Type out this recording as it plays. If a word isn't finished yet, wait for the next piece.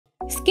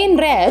skin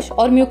rash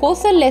or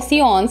mucosal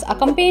lesions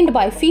accompanied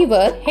by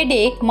fever,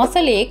 headache,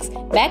 muscle aches,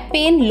 back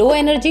pain, low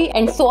energy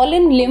and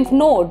swollen lymph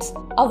nodes.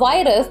 A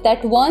virus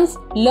that once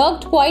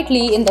lurked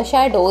quietly in the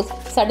shadows,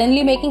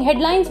 suddenly making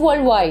headlines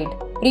worldwide.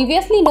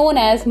 Previously known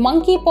as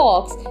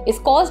monkeypox, is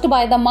caused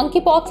by the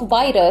monkeypox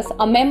virus,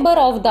 a member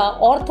of the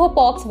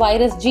orthopox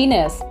virus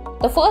genus.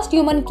 The first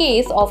human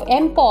case of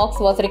Mpox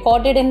was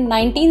recorded in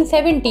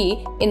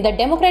 1970 in the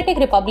Democratic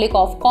Republic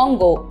of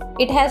Congo.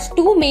 It has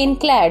two main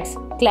clades,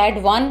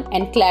 clade 1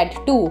 and clade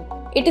 2.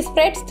 It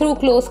spreads through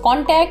close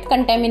contact,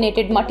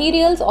 contaminated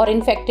materials or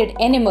infected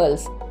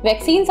animals.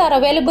 Vaccines are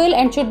available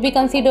and should be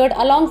considered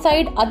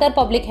alongside other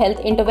public health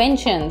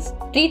interventions.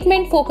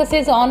 Treatment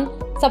focuses on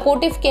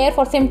supportive care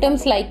for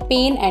symptoms like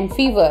pain and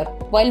fever.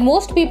 While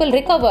most people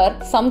recover,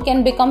 some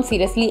can become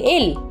seriously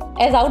ill.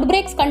 As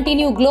outbreaks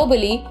continue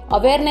globally,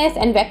 awareness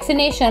and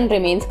vaccination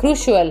remains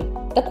crucial.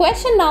 The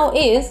question now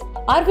is,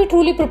 are we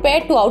truly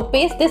prepared to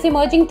outpace this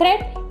emerging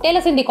threat? Tell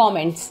us in the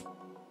comments.